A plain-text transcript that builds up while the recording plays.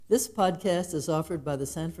This podcast is offered by the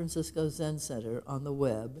San Francisco Zen Center on the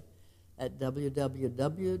web at www.sfzc.org.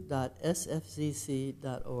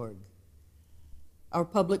 Our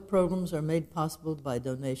public programs are made possible by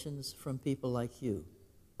donations from people like you.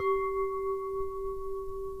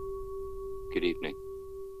 Good evening.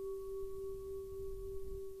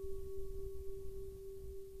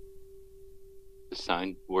 The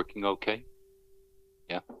sign working okay?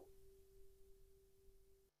 Yeah.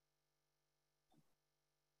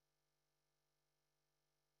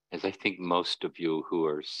 As I think most of you who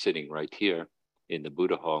are sitting right here in the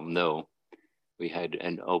Buddha Hall know, we had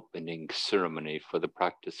an opening ceremony for the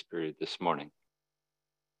practice period this morning.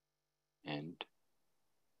 And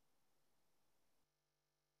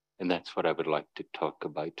that's what I would like to talk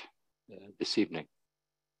about this evening.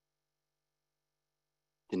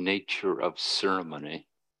 The nature of ceremony.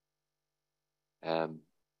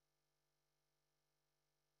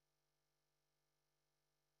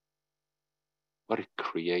 What it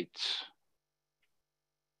creates,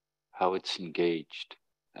 how it's engaged.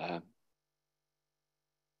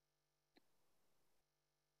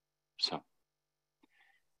 So,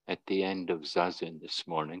 at the end of Zazen this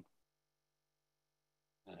morning,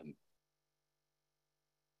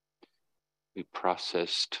 we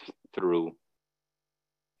processed through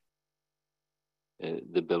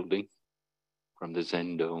the building from the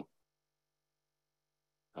Zendo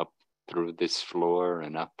up through this floor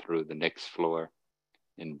and up through the next floor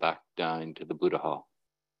and back down to the Buddha Hall.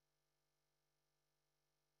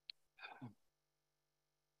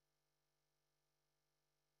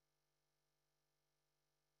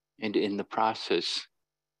 And in the process,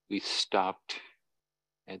 we stopped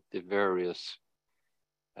at the various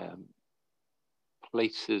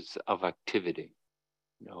places of activity.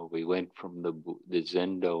 You know, we went from the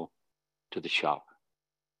Zendo to the shop,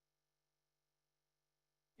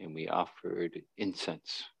 and we offered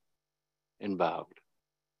incense and bowed.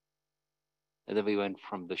 And then we went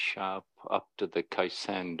from the shop up to the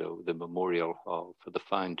Kaisando, the memorial hall for the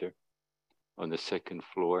founder on the second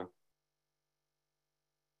floor.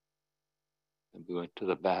 And we went to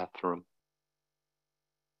the bathroom.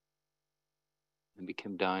 And we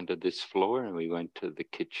came down to this floor and we went to the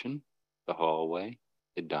kitchen, the hallway,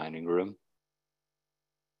 the dining room,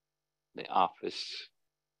 the office,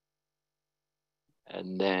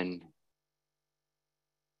 and then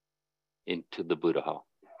into the Buddha Hall.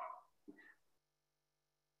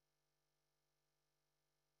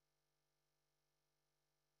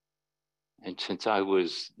 And since I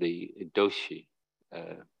was the doshi,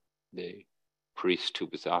 the priest who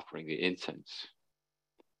was offering the incense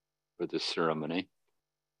for the ceremony,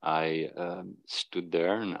 I stood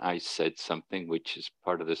there and I said something which is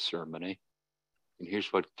part of the ceremony. And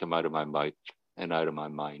here's what came out of my mouth and out of my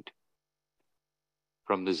mind.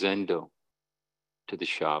 From the Zendo to the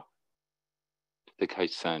shop, to the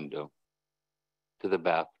Kaisando, to the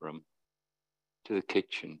bathroom, to the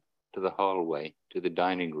kitchen, to the hallway, to the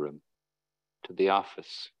dining room, to the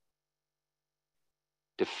office,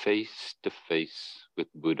 to face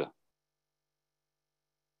with Buddha.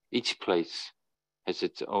 Each place has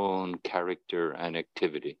its own character and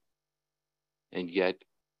activity, and yet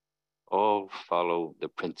all follow the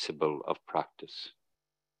principle of practice.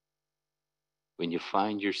 When you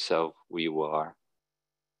find yourself where you are,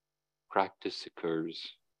 practice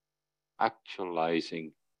occurs,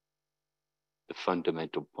 actualizing the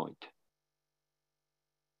fundamental point.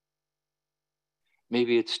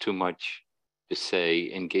 Maybe it's too much to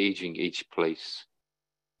say engaging each place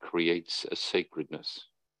creates a sacredness.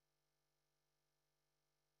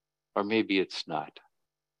 Or maybe it's not.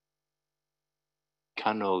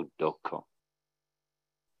 Kano doko.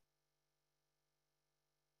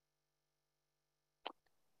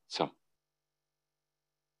 So,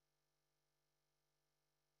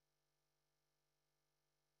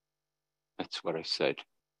 that's what I said.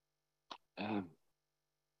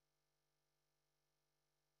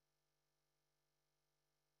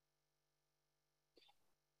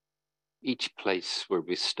 Each place where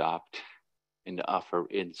we stopped and offer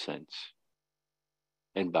incense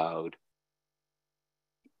and bowed,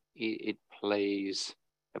 it plays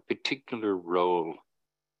a particular role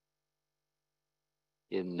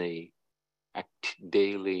in the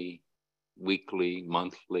daily, weekly,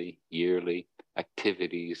 monthly, yearly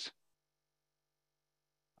activities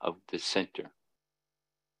of the center.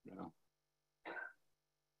 You know?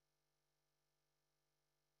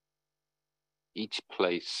 Each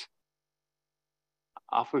place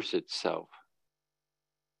offers itself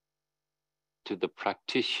to the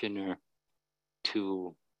practitioner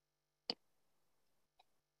to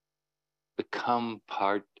become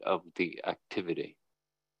part of the activity.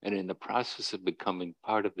 And in the process of becoming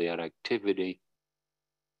part of that activity,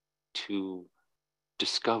 to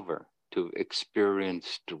discover, to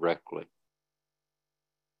experience directly,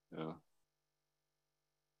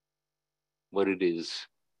 what it is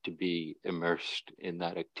to be immersed in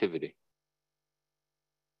that activity.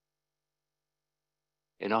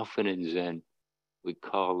 And often in Zen, we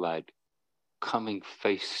call that coming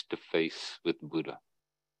face to face with Buddha.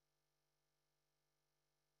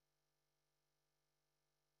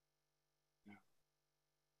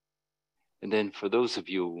 And then for those of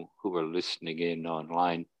you who are listening in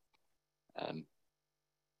online, I'm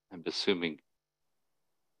assuming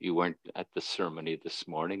you weren't at the ceremony this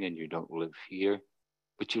morning and you don't live here,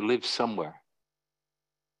 but you live somewhere.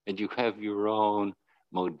 And you have your own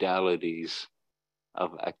modalities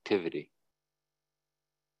of activity.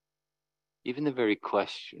 Even the very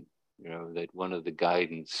question, that one of the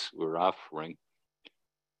guidance we're offering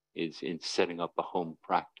is in setting up a home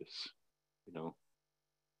practice,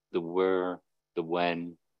 the where, the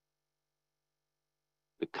when,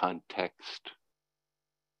 the context,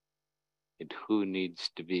 and who needs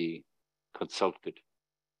to be consulted.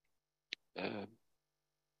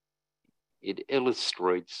 It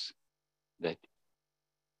illustrates that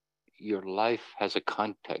your life has a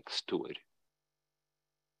context to it.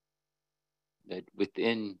 That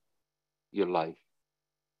within your life,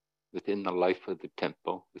 within the life of the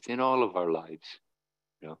temple, within all of our lives,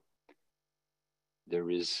 there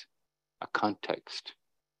is a context.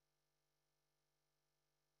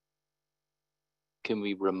 Can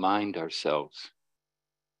we remind ourselves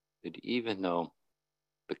that even though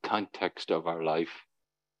the context of our life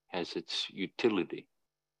has its utility,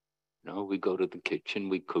 we go to the kitchen,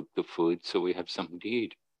 we cook the food so we have something to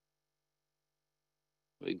eat.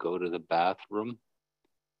 We go to the bathroom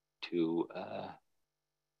to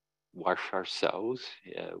wash ourselves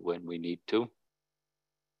when we need to.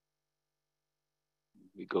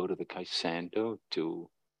 We go to the kaisando to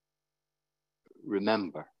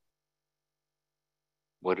remember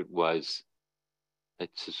what it was that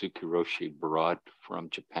Suzuki Roshi brought from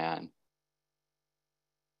Japan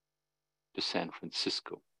to San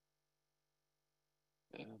Francisco.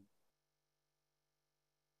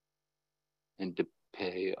 And to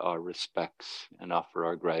pay our respects and offer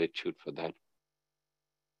our gratitude for that.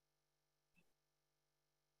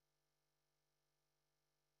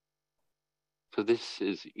 So this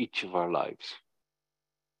is each of our lives.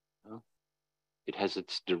 It has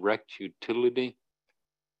its direct utility,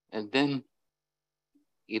 and then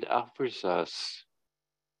it offers us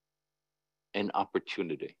an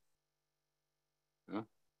opportunity.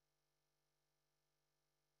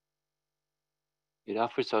 It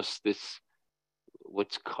offers us this,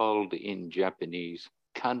 what's called in Japanese,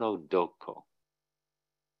 kano doko.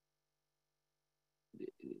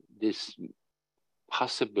 This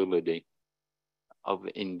possibility of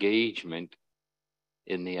engagement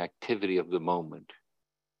in the activity of the moment,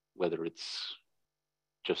 whether it's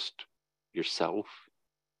just yourself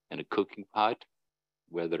and a cooking pot,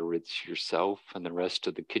 whether it's yourself and the rest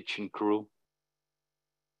of the kitchen crew.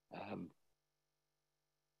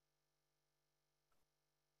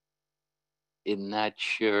 In that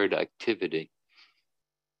shared activity,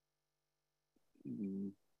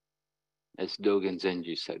 as Dogen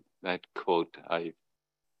Zenji said, that quote,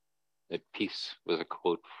 that piece was a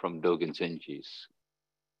quote from Dogen Zenji's,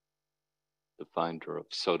 the founder of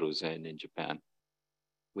Soto Zen in Japan.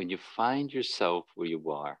 When you find yourself where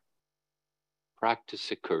you are,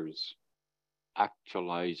 practice occurs,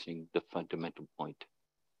 actualizing the fundamental point.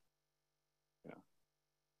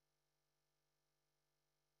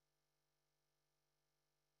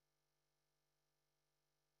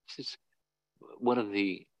 This is one of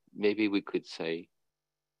the, maybe we could say,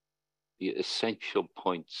 the essential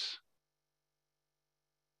points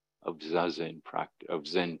of Zazen practice, of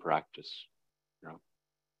Zen practice.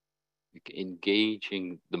 Like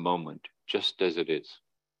engaging the moment just as it is.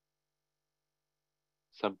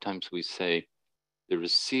 Sometimes we say there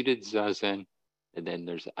is seated Zazen and then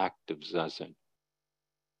there's active Zazen.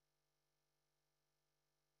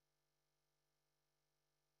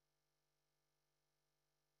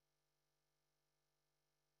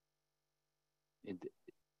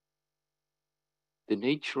 The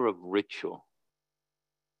nature of ritual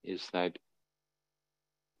is that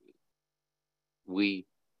we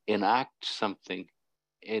enact something,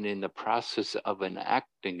 and in the process of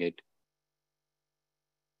enacting it,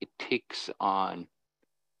 it takes on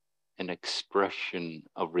an expression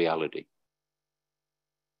of reality.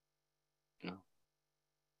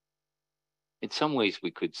 In some ways,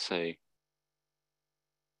 we could say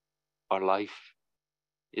our life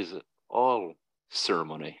is all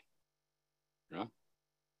ceremony.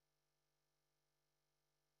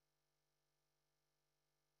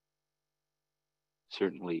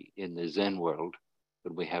 certainly in the Zen world,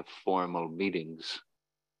 when we have formal meetings,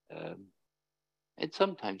 and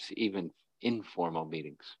sometimes even informal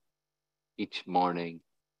meetings. Each morning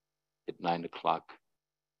at 9 o'clock,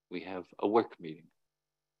 we have a work meeting.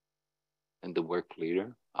 And the work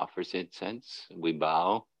leader offers incense, and we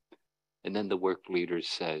bow. And then the work leader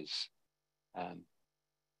says,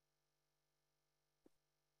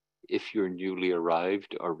 if you're newly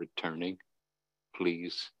arrived or returning,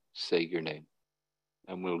 please say your name.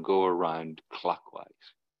 And we'll go around clockwise.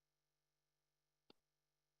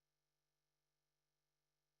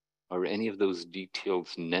 Are any of those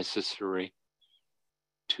details necessary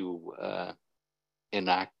to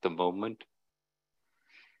enact the moment?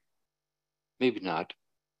 Maybe not.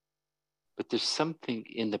 But there's something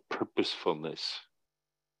in the purposefulness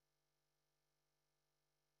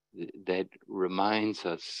that reminds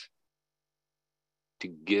us to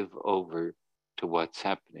give over to what's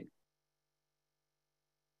happening.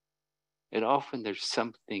 And often there's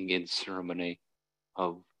something in ceremony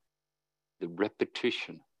of the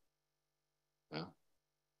repetition.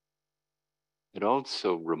 It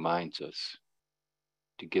also reminds us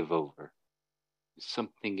to give over.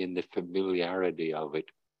 Something in the familiarity of it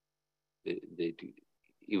that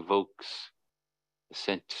evokes a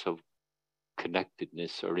sense of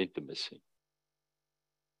connectedness or intimacy.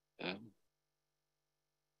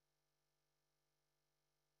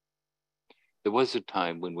 There was a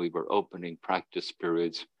time when we were opening practice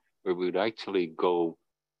periods where we would actually go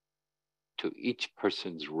to each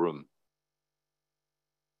person's room.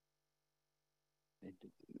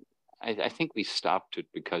 I think we stopped it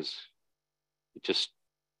because it just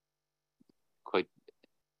quite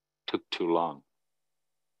took too long.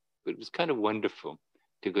 But it was kind of wonderful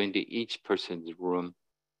to go into each person's room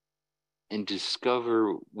and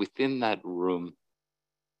discover within that room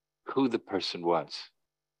who the person was,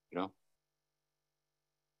 you know?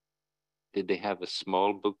 Did they have a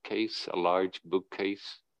small bookcase, a large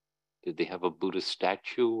bookcase? Did they have a Buddha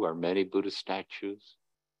statue or many Buddha statues?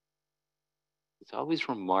 It's always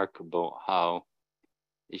remarkable how,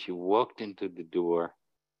 as you walked into the door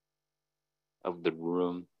of the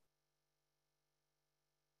room,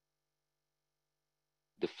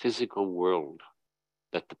 the physical world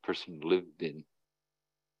that the person lived in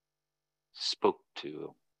spoke to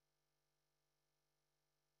you.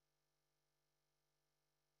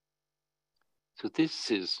 So this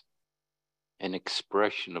is an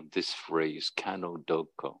expression of this phrase, kano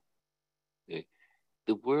doko.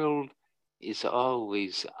 The world is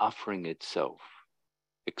always offering itself,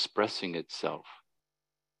 expressing itself.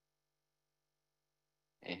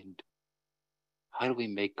 And how do we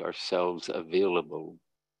make ourselves available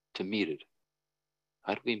to meet it?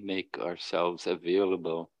 How do we make ourselves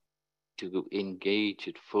available to engage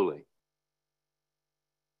it fully?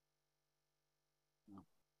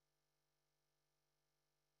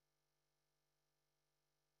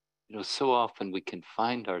 You know, so often we can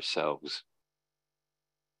find ourselves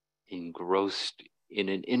engrossed in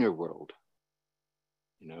an inner world.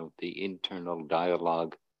 You know, the internal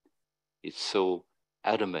dialogue is so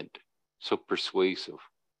adamant, so persuasive,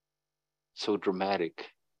 so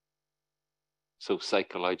dramatic, so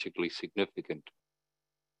psychologically significant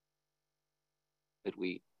that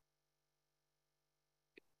we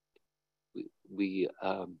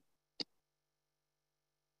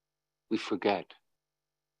forget.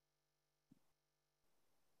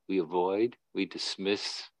 We avoid, we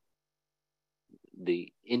dismiss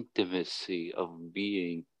the intimacy of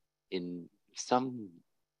being in some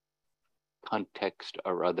context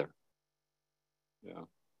or other. You know?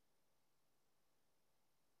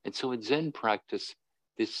 And so in Zen practice,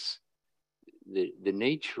 the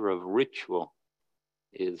nature of ritual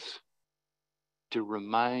is to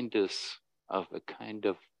remind us of a kind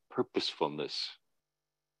of purposefulness.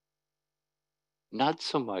 Not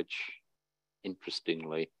so much,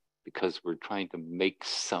 interestingly, because we're trying to make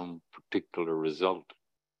some particular result,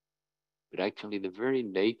 but actually the very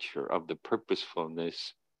nature of the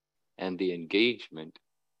purposefulness and the engagement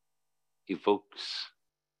evokes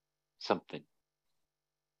something.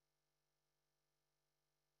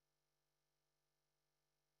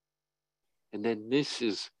 And then this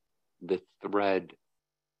is the thread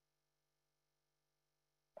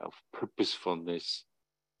of purposefulness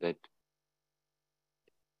that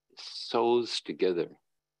sews together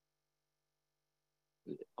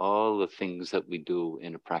all the things that we do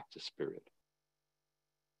in a practice period.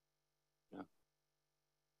 Yeah.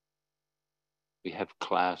 We have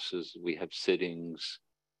classes, we have sittings,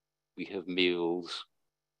 we have meals.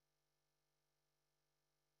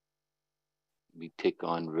 We take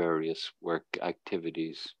on various work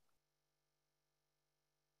activities.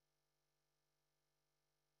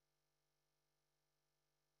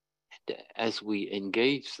 as we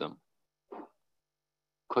engage them,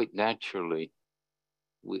 quite naturally,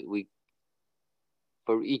 we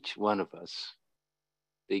for each one of us,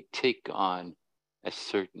 they take on a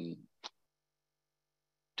certain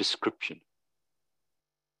description.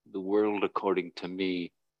 The world, according to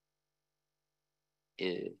me,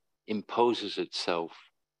 imposes itself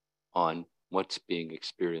on what's being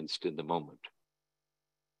experienced in the moment.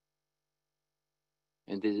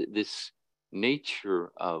 And this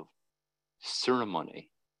nature of ceremony,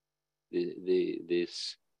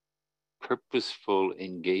 this purposeful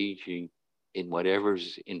engaging in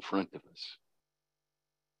whatever's in front of us,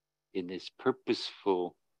 in this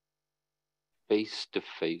purposeful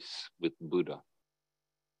face-to-face with Buddha.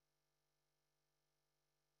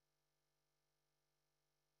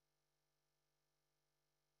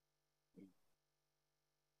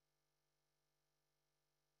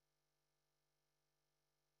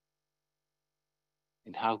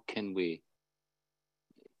 And how can we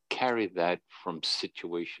carry that from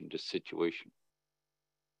situation to situation?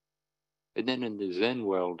 And then in the Zen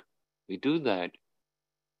world, we do that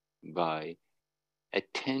by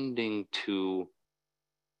attending to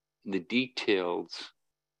the details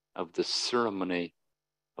of the ceremony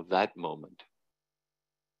of that moment.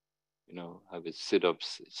 You know, I was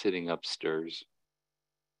sitting upstairs,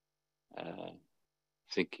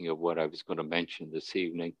 thinking of what I was going to mention this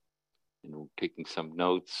evening, and taking some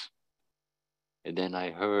notes. And then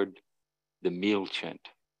I heard the meal chant,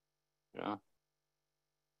 you know.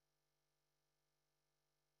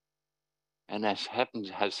 And as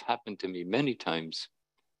has happened to me many times,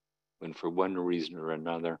 when for one reason or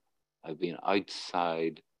another, I've been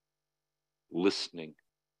outside listening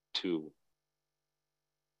to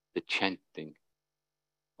the chanting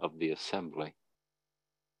of the assembly.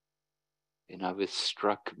 And I was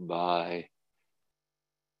struck by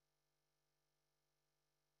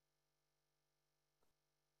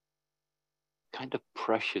kind of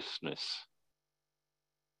preciousness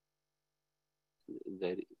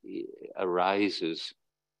that arises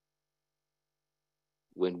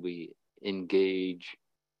when we engage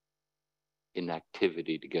in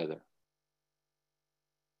activity together,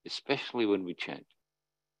 especially when we chant.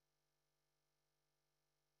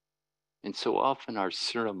 And so often our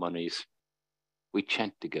ceremonies, we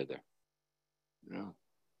chant together, you know.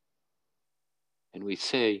 And we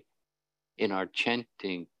say in our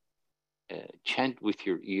chanting, chant with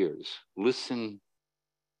your ears, listen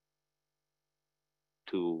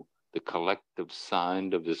to the collective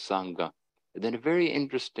sound of the Sangha. And then a very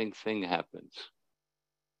interesting thing happens.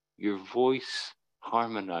 Your voice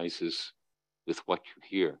harmonizes with what you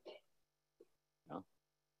hear. You know?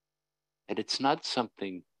 And it's not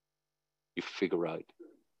something you figure out.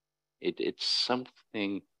 It's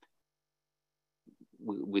something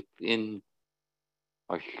within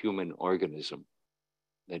our human organism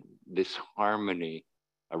that this harmony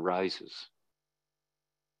arises.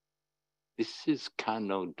 This is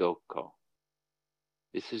Kano Doko.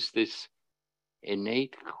 This is this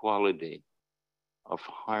innate quality of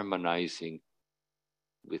harmonizing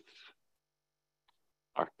with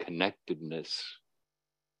our connectedness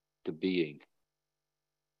to being.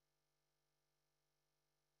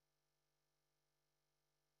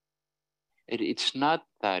 It's not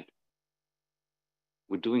that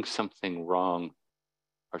we're doing something wrong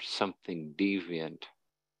or something deviant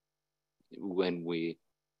when we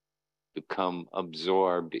become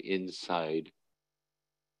absorbed inside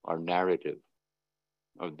our narrative,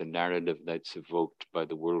 or the narrative that's evoked by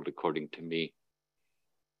the world according to me.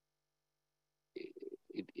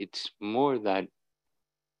 It's more that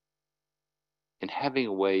in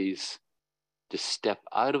having ways to step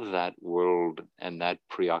out of that world and that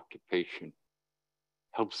preoccupation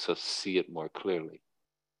helps us see it more clearly.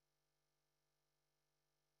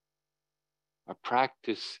 Our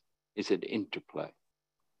practice is an interplay.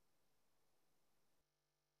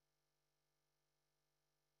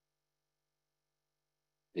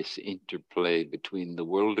 This interplay between the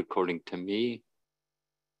world according to me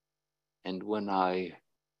and when I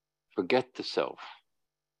forget the self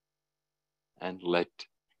and let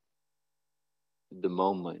the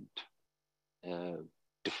moment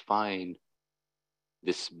define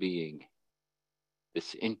this being,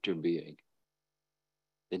 this interbeing,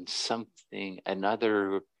 then something,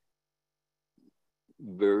 another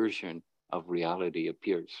version of reality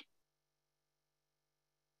appears.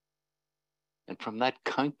 And from that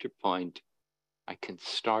counterpoint, I can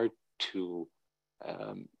start to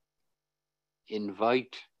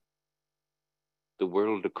invite the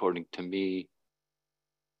world according to me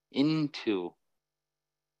into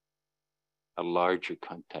a larger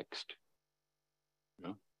context. You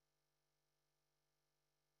know?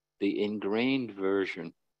 the ingrained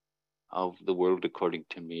version of the world according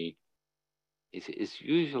to me is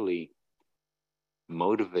usually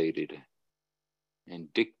motivated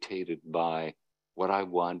and dictated by what I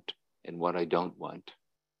want and what I don't want.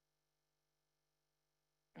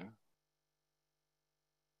 Yeah.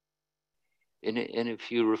 And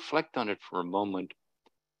if you reflect on it for a moment,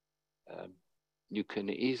 you can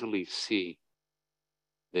easily see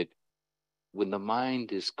that when the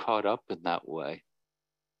mind is caught up in that way,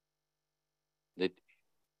 that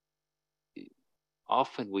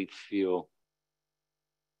often we feel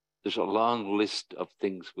there's a long list of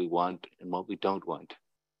things we want and what we don't want.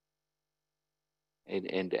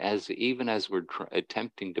 And even as we're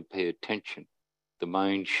attempting to pay attention, the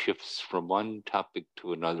mind shifts from one topic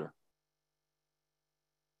to another.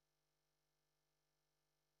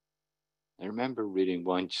 I remember reading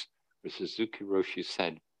once where Suzuki Roshi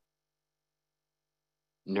said,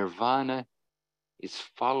 Nirvana is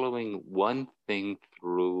following one thing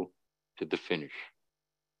through to the finish.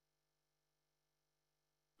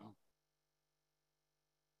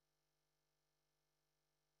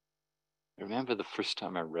 I remember the first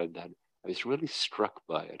time I read that, I was really struck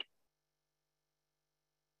by it.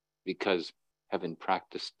 Because having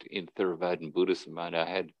practiced in Theravada Buddhism, and I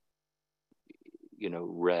had,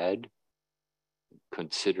 read,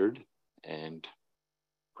 considered, and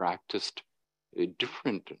practiced a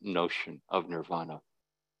different notion of nirvana,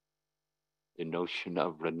 the notion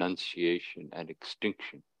of renunciation and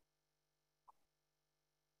extinction.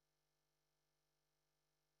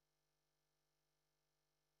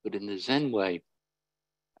 But in the Zen way,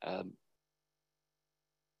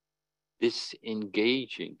 this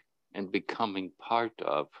engaging and becoming part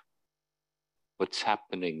of what's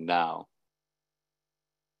happening now,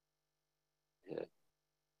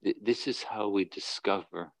 this is how we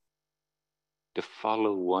discover to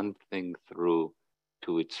follow one thing through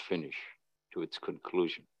to its finish, to its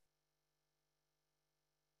conclusion.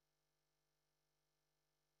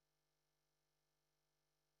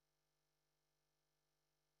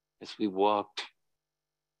 As we walked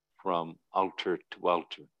from altar to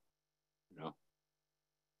altar,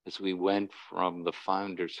 as we went from the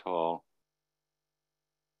Founders Hall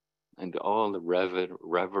and all the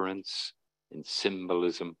reverence and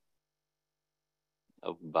symbolism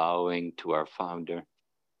of bowing to our founder,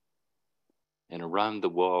 and around the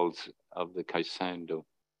walls of the Kaisando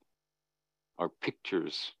are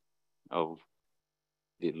pictures of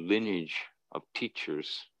the lineage of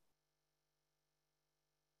teachers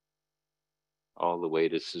all the way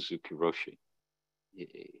to Suzuki Roshi,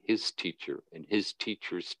 his teacher and his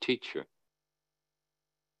teacher's teacher.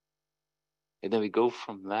 And then we go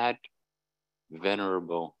from that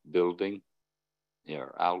venerable building,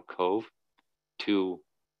 or alcove, to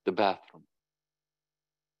the bathroom.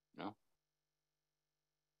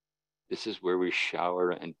 This is where we shower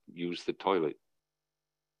and use the toilet.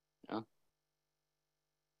 But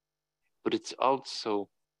it's also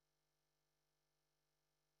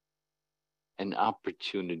an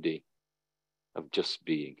opportunity of just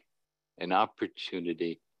being, an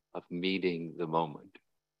opportunity of meeting the moment,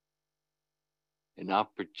 an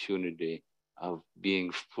opportunity of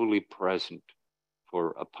being fully present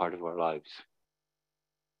for a part of our lives.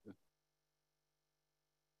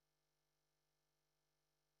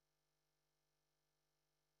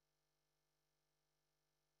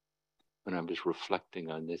 When I was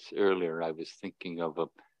reflecting on this earlier, I was thinking of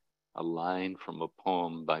a line from a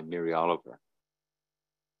poem by Mary Oliver,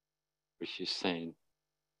 where she's saying,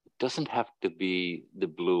 it doesn't have to be the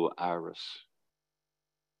blue iris.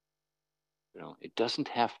 It doesn't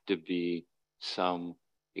have to be some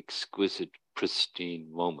exquisite, pristine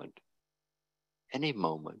moment. Any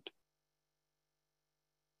moment.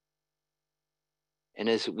 And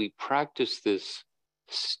as we practice this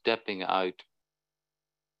stepping out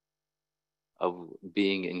of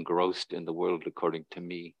being engrossed in the world according to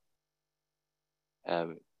me,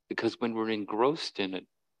 because when we're engrossed in it,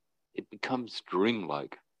 it becomes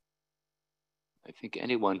dreamlike. I think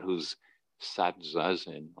anyone who's sat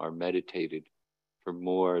zazen or meditated for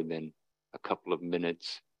more than a couple of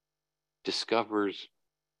minutes discovers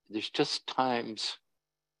there's just times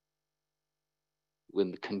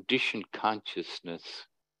when the conditioned consciousness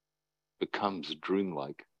becomes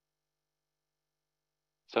dreamlike.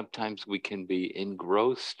 Sometimes we can be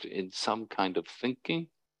engrossed in some kind of thinking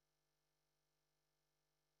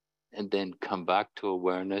and then come back to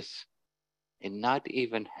awareness and not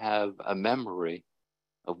even have a memory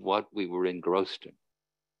of what we were engrossed in.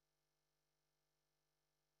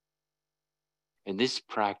 And this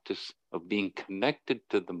practice of being connected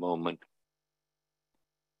to the moment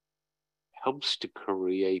helps to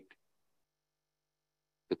create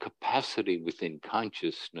the capacity within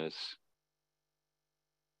consciousness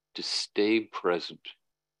to stay present,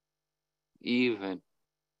 even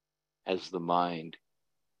as the mind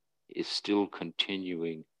is still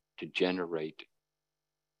continuing to generate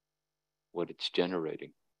what it's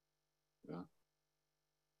generating. Yeah.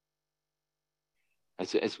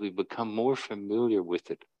 As we become more familiar with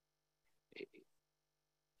it,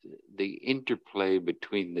 the interplay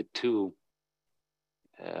between the two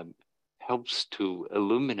helps to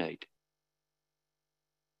illuminate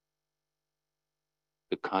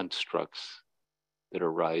the constructs that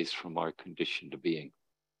arise from our conditioned being.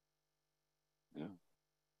 Yeah.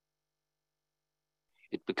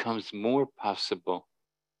 It becomes more possible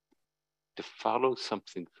to follow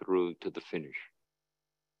something through to the finish.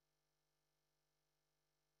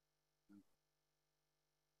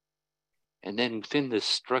 And then within the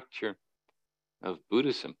structure of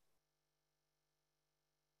Buddhism,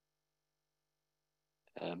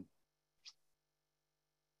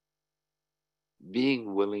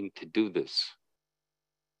 being willing to do this,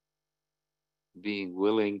 being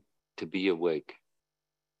willing to be awake,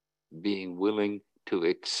 being willing to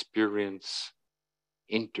experience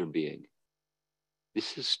interbeing,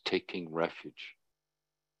 this is taking refuge.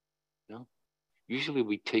 No? Usually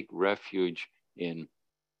we take refuge in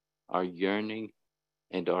our yearning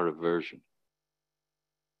and our aversion.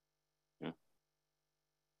 Yeah?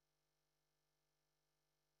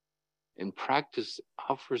 And practice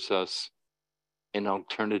offers us an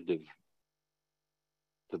alternative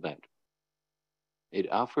to that.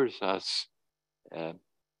 It offers us a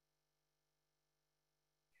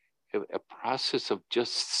process of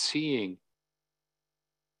just seeing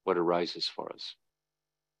what arises for us.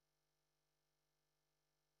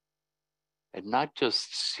 And not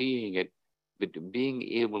just seeing it, but being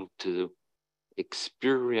able to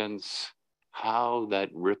experience how that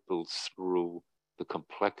ripples through the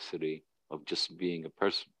complexity of just being a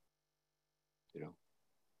person. You know,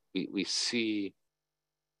 we see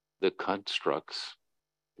the constructs,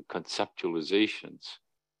 the conceptualizations,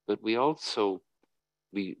 but we also,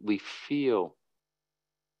 we feel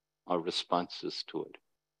our responses to it.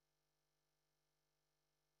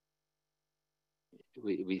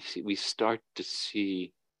 We start to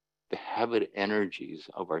see the habit energies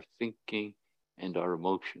of our thinking and our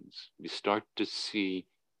emotions. We start to see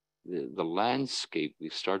the landscape. We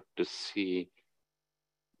start to see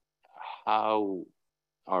how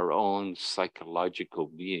our own psychological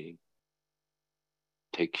being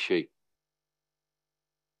takes shape,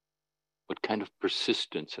 what kind of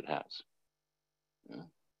persistence it has. Yeah.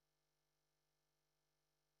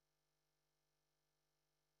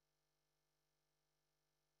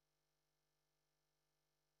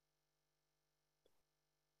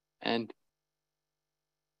 And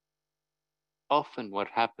often what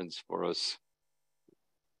happens for us,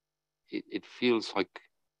 it feels like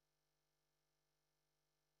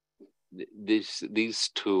these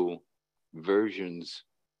two versions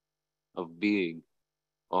of being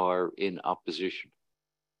are in opposition.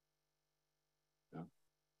 Yeah.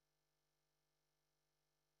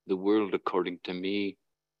 The world, according to me,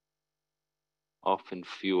 often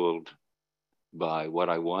fueled by what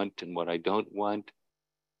I want and what I don't want,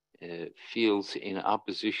 feels in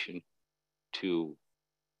opposition to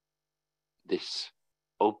this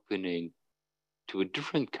opening to a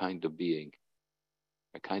different kind of being,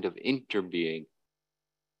 a kind of interbeing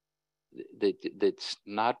that's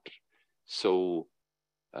not so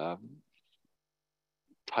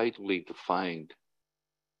tightly defined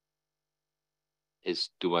as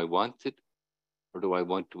do I want it or do I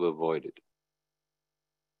want to avoid it?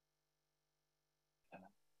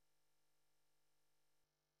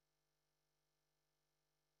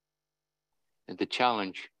 And the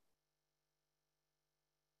challenge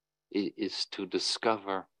is to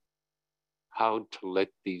discover how to let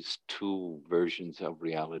these two versions of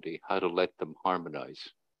reality, how to let them harmonize.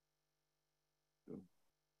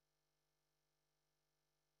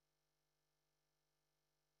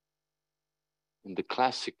 And the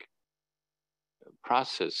classic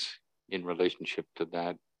process in relationship to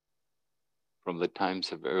that, from the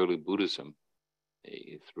times of early Buddhism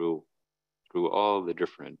through all the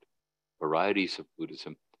different varieties of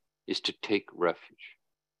Buddhism, is to take refuge.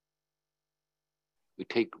 We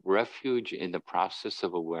take refuge in the process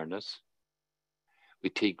of awareness.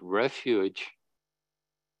 We take refuge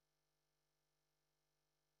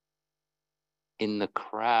in the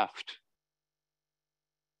craft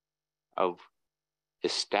of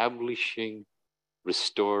establishing,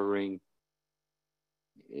 restoring,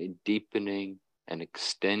 deepening, and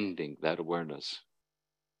extending that awareness.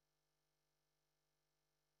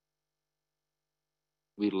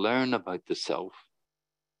 We learn about the self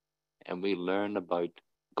and we learn about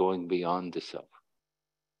going beyond the self.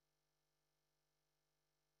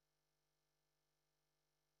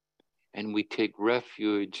 And we take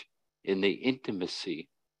refuge in the intimacy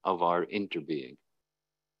of our interbeing.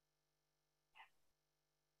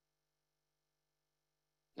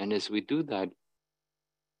 And as we do that,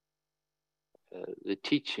 the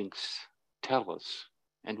teachings tell us,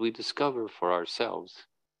 and we discover for ourselves,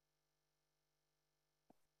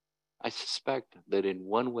 I suspect that in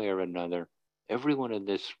one way or another, everyone in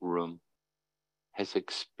this room has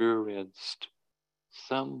experienced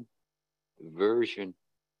some version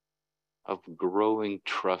of growing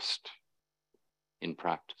trust in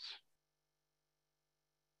practice.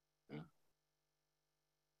 Yeah.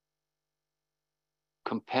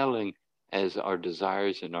 Compelling as our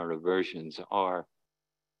desires and our aversions are,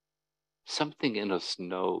 something in us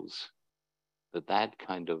knows that that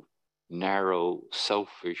kind of narrow,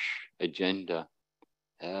 selfish agenda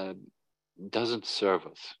doesn't serve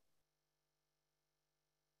us.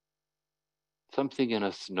 Something in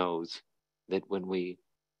us knows that when we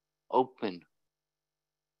open,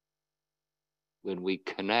 when we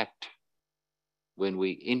connect, when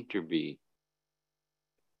we intervene,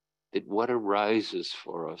 that what arises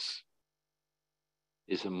for us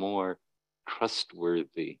is a more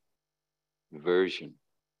trustworthy version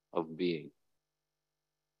of being.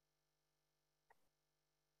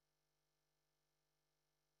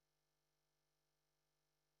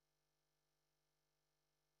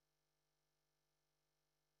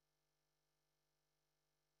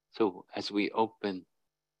 So as we open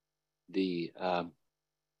the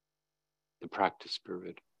practice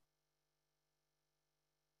period,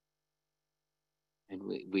 and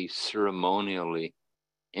we ceremonially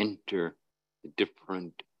enter the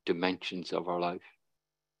different dimensions of our life.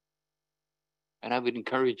 And I would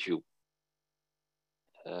encourage you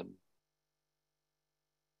to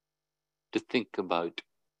think about,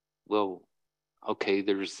 well, okay,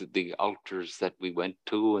 there's the altars that we went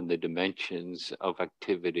to and the dimensions of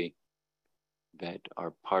activity that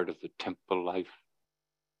are part of the temple life.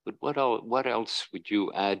 But what else would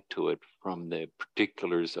you add to it from the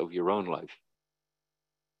particulars of your own life?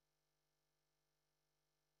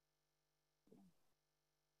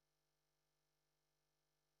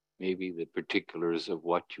 Maybe the particulars of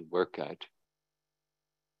what you work at.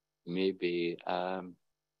 Maybe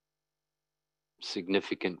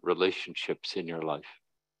significant relationships in your life.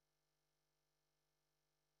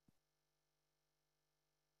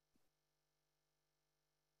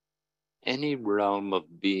 Any realm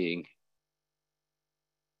of being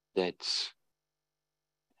that's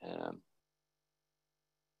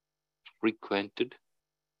frequented,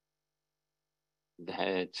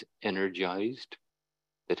 that's energized,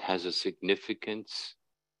 that has a significance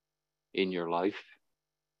in your life,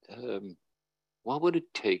 what would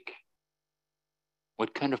it take?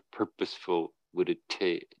 What kind of purposeful would it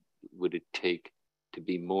take to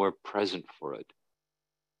be more present for it?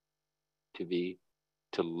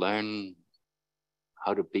 To learn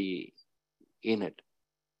how to be in it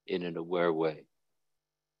in an aware way.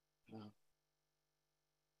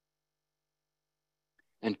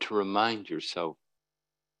 And to remind yourself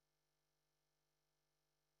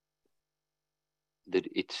that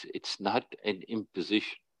it's not an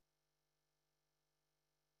imposition.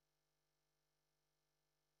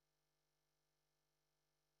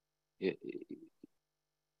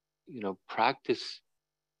 Practice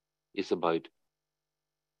is about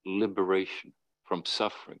liberation from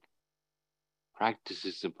suffering. Practice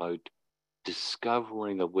is about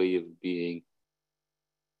discovering a way of being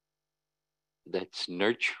that's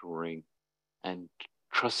nurturing and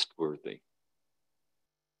trustworthy.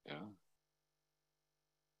 Yeah.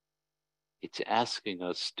 It's asking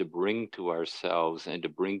us to bring to ourselves and to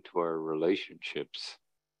bring to our relationships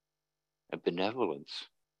a benevolence,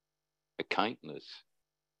 a kindness,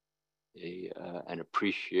 an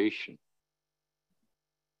appreciation.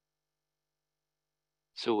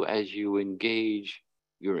 So as you engage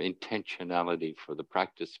your intentionality for the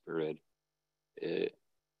practice period,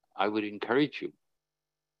 I would encourage you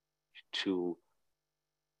to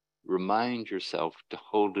remind yourself to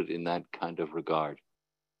hold it in that kind of regard.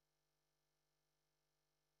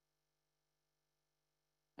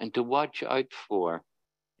 And to watch out for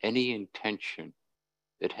any intention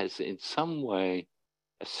that has in some way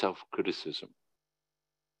a self-criticism.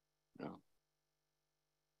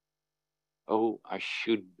 Oh, I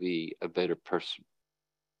should be a better person.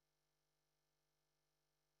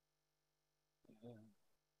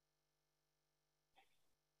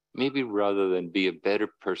 Maybe rather than be a better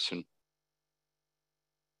person,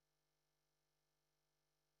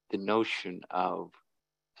 the notion of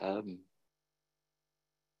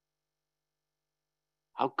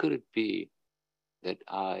how could it be that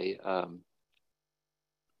I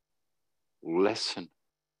lessen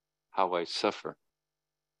how I suffer?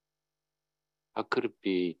 How could it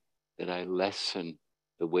be that I lessen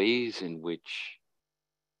the ways in which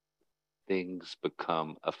things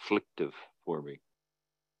become afflictive for me?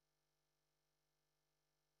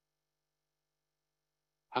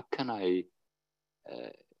 How can I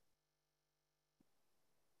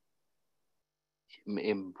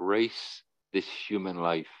embrace this human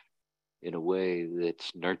life in a way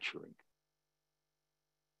that's nurturing?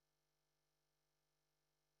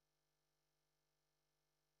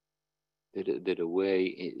 That a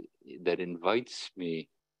way that invites me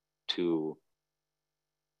to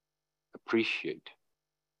appreciate,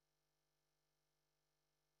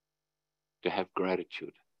 to have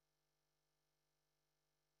gratitude.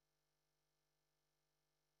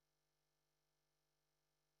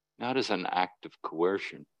 Not as an act of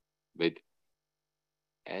coercion, but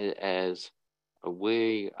as a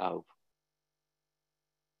way of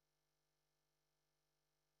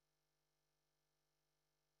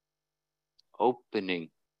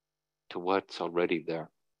opening to what's already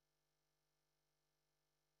there.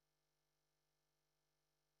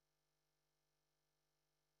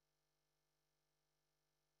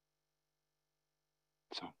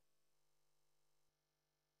 So,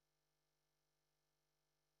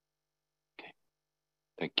 okay,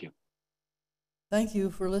 thank you. Thank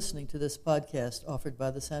you for listening to this podcast offered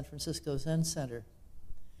by the San Francisco Zen Center.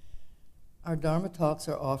 Our Dharma talks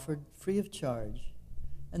are offered free of charge,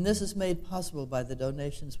 and this is made possible by the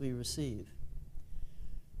donations we receive.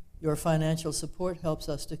 Your financial support helps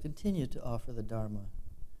us to continue to offer the Dharma.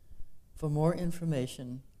 For more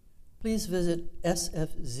information, please visit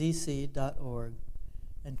sfzc.org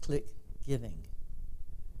and click Giving.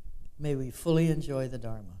 May we fully enjoy the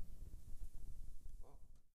Dharma.